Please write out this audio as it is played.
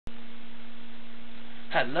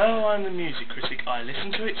Hello, I'm the music critic. I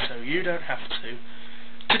listen to it so you don't have to.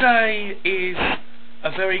 Today is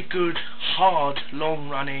a very good, hard,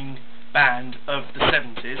 long-running band of the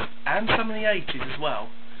 70s and some of the 80s as well.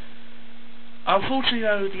 Unfortunately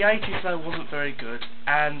though, the 80s though wasn't very good,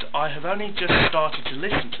 and I have only just started to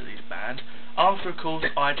listen to this band after, of course,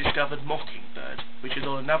 I discovered Mockingbird, which is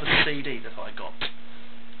on another CD that I got.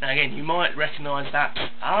 Now again, you might recognise that.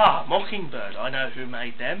 Mockingbird, I know who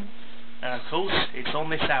made them. And of course, it's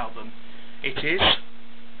on this album. It is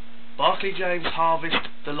Barclay James Harvest,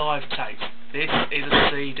 the live tape. This is a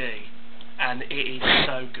CD, and it is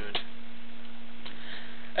so good.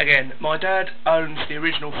 Again, my dad owns the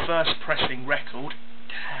original first pressing record.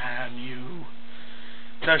 Damn you.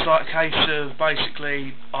 So it's like a case of,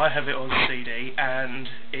 basically, I have it on CD, and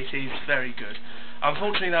it is very good.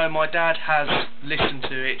 Unfortunately though, my dad has listened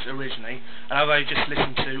to it originally, and I've only just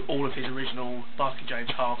listened to all of his original Barclay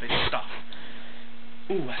James Harvest stuff.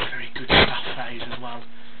 Ooh, that's very good stuff, that is, as well.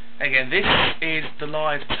 Again, this is the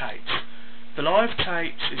live tapes. The live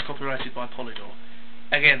tapes is copyrighted by Polydor.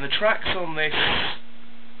 Again, the tracks on this,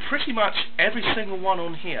 pretty much every single one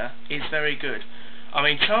on here is very good. I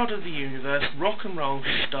mean, Child of the Universe, Rock and Roll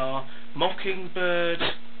Star,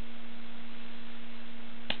 Mockingbird,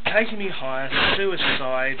 Taking Me Higher,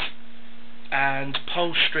 Suicide, and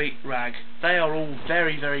Pole Street Rag. They are all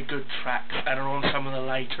very, very good tracks and are on some of the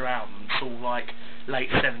later albums, all like late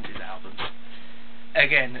 70s albums.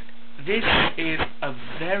 Again, this is a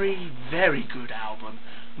very, very good album,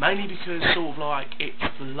 mainly because sort of like it's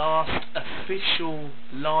the last official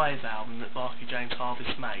live album that Barclay James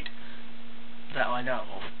Harvest made, that I know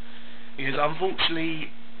of. Because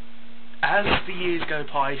unfortunately, as the years go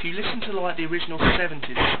by, if you listen to like the original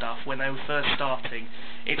 70s stuff when they were first starting,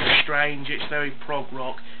 it's strange, it's very prog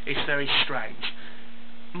rock, it's very strange.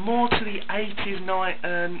 More to the 80s,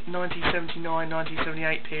 1979,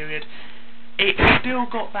 1978 period, it's still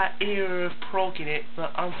got that era of prog in it,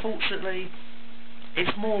 but unfortunately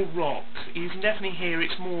it's more rock. You can definitely hear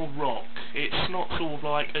it's more rock. It's not sort of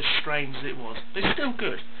like as strange as it was, but it's still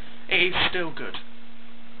good. It is still good.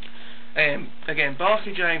 Again,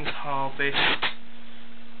 Barclay James Harvest,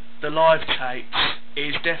 the live tapes,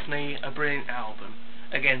 is definitely a brilliant album.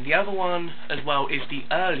 Again, the other one as well is the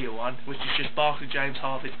earlier one, which is just Barclay James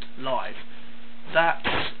Harvest Live. That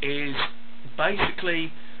is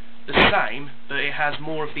basically the same, but it has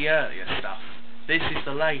more of the earlier stuff. This is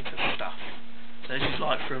the later stuff. So this is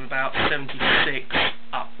like from about 76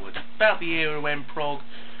 upwards, about the era when prog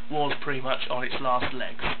was pretty much on its last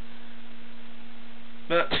legs.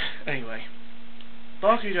 But anyway,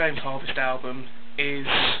 Barclay James Harvest album is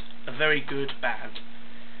a very good band.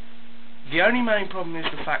 The only main problem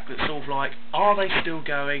is the fact that sort of like, are they still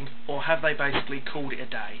going, or have they basically called it a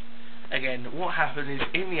day? Again, what happened is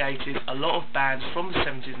in the 80s, a lot of bands from the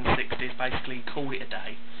 70s and 60s basically called it a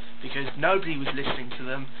day, because nobody was listening to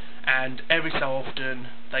them, and every so often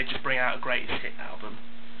they just bring out a greatest hit album.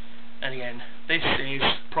 And again, this is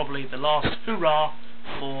probably the last hurrah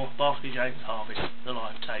for Barclay James Harvest, the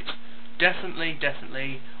live tapes. Definitely,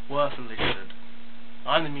 definitely worth a listen.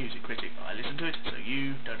 I'm the music critic. I listen to it so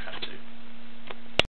you don't have to.